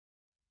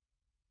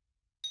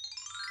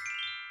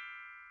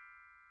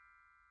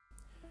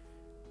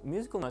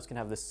Musical notes can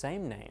have the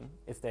same name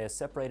if they are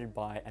separated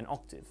by an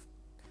octave.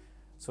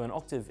 So an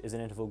octave is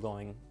an interval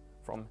going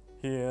from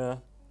here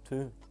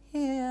to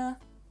here.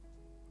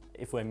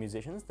 If we're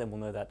musicians, then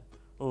we'll know that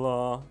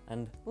la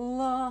and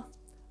la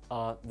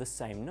are the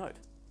same note.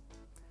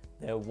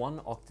 They're one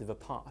octave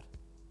apart.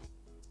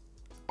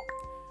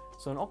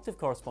 So an octave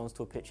corresponds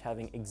to a pitch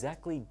having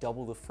exactly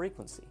double the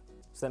frequency.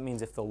 So that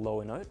means if the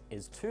lower note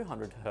is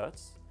 200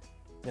 Hertz,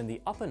 then the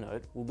upper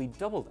note will be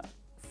double that,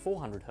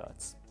 400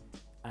 Hertz.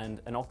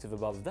 And an octave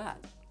above that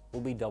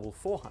will be double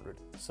 400,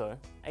 so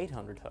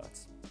 800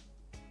 Hertz.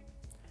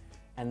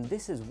 And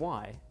this is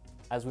why,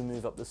 as we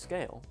move up the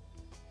scale,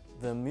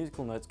 the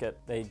musical notes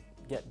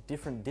get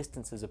different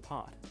distances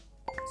apart.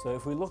 So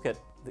if we look at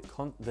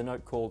the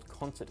note called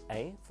concert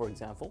A, for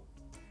example,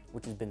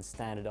 which has been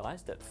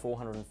standardized at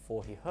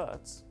 440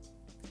 Hertz,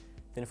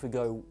 then if we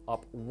go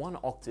up one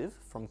octave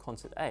from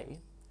concert A,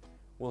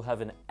 we'll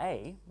have an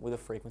A with a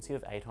frequency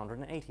of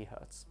 880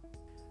 Hertz.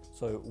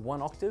 So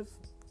one octave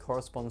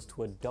corresponds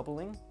to a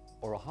doubling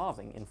or a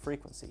halving in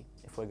frequency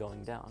if we're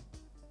going down.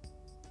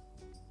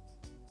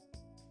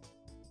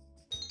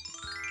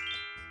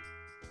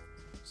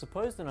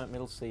 Suppose the note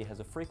middle C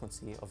has a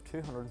frequency of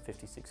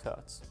 256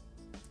 Hertz.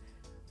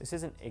 This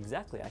isn't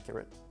exactly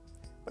accurate,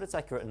 but it's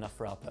accurate enough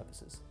for our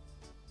purposes.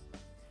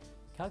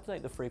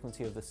 Calculate the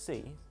frequency of the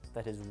C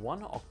that is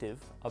one octave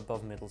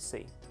above middle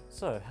C.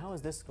 So how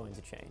is this going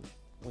to change?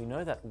 We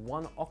know that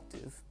one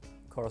octave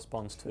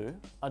corresponds to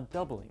a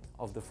doubling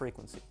of the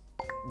frequency.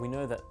 We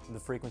know that the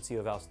frequency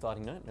of our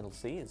starting note, middle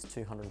C, is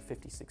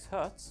 256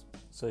 Hertz,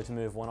 so to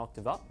move one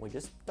octave up, we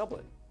just double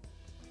it.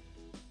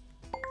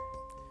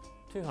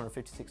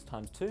 256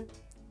 times 2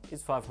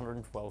 is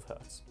 512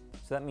 Hertz.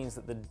 So that means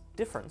that the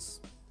difference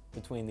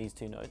between these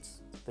two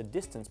notes, the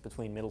distance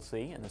between middle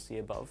C and the C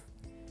above,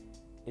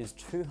 is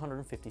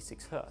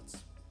 256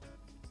 Hertz.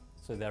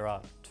 So there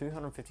are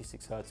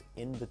 256 Hertz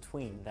in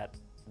between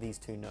these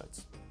two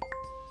notes.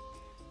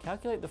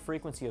 Calculate the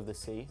frequency of the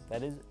C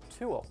that is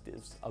 2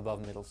 octaves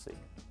above middle C.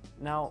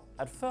 Now,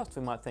 at first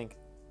we might think,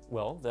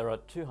 well, there are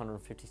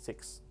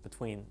 256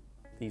 between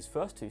these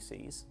first two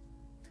Cs,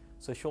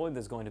 so surely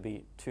there's going to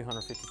be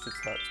 256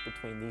 Hertz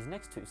between these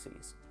next two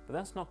Cs. But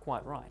that's not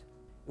quite right.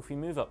 If we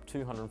move up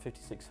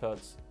 256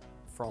 Hertz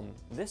from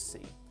this C,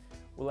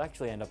 we'll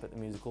actually end up at the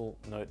musical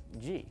note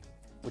G,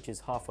 which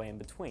is halfway in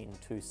between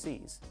two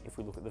Cs if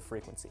we look at the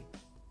frequency.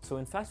 So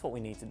in fact what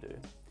we need to do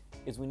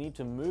is we need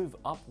to move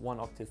up one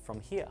octave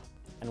from here,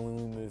 and when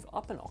we move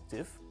up an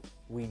octave,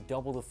 we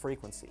double the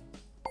frequency.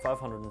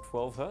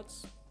 512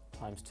 Hertz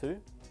times 2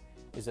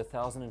 is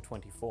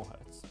 1024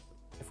 Hertz.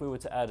 If we were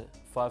to add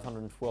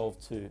 512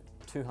 to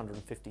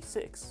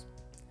 256,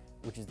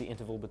 which is the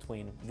interval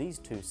between these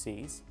two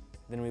Cs,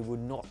 then we would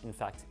not in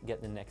fact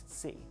get the next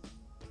C.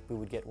 We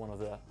would get one of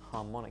the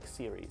harmonic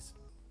series,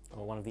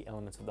 or one of the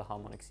elements of the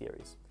harmonic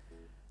series.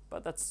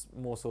 But that's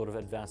more sort of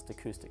advanced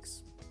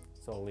acoustics,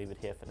 so I'll leave it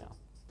here for now.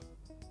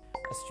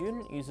 A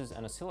student uses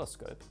an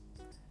oscilloscope,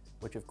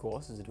 which of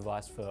course is a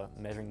device for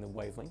measuring the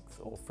wavelength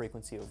or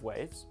frequency of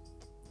waves,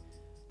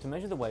 to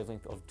measure the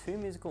wavelength of two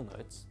musical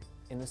notes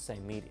in the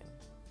same medium.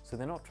 So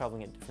they're not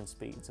traveling at different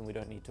speeds and we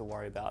don't need to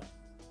worry about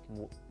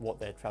what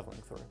they're traveling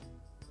through.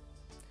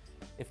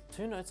 If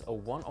two notes are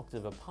one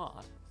octave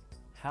apart,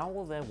 how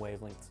will their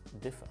wavelengths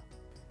differ?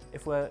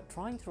 If we're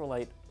trying to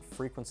relate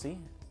frequency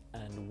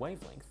and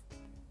wavelength,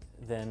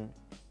 then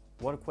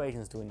what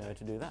equations do we know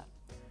to do that?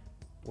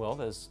 Well,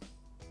 there's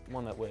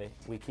one that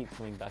we keep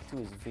coming back to,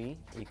 is V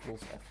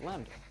equals F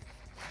lambda.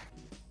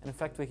 And in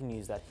fact we can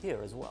use that here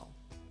as well.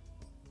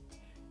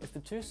 If the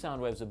two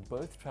sound waves are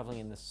both traveling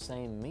in the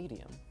same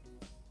medium,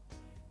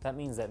 that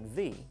means that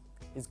V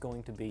is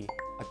going to be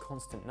a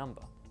constant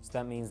number. So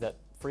that means that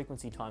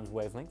frequency times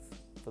wavelength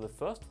for the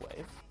first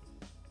wave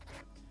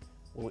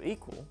will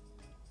equal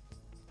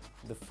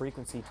the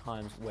frequency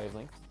times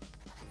wavelength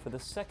for the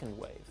second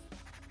wave.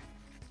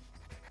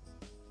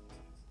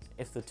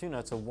 If the two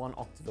notes are one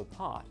octave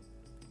apart,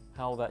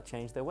 how will that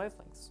change their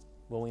wavelengths?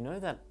 Well, we know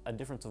that a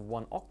difference of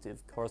one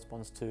octave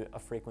corresponds to a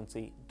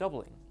frequency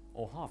doubling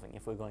or halving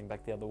if we're going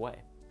back the other way.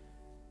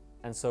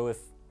 And so if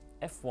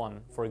F1,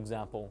 for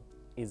example,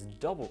 is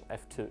double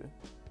F2,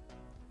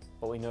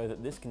 but we know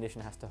that this condition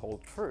has to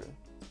hold true,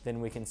 then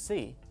we can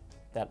see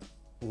that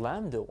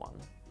lambda 1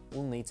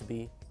 will need to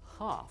be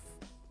half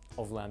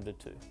of lambda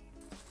 2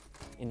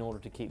 in order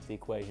to keep the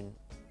equation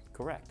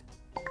correct.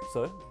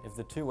 So if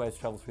the two waves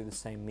travel through the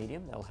same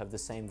medium, they'll have the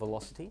same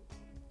velocity.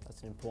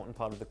 That's an important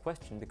part of the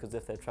question, because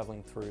if they're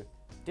traveling through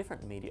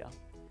different media,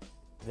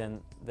 then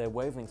their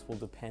wavelengths will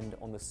depend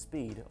on the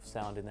speed of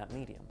sound in that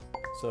medium.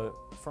 So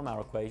from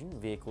our equation,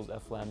 V equals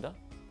F lambda,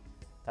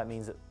 that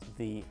means that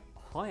the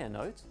higher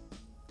note,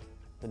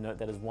 the note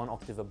that is one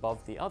octave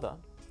above the other,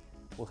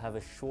 will have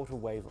a shorter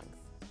wavelength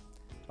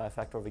by a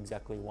factor of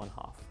exactly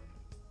 1/2.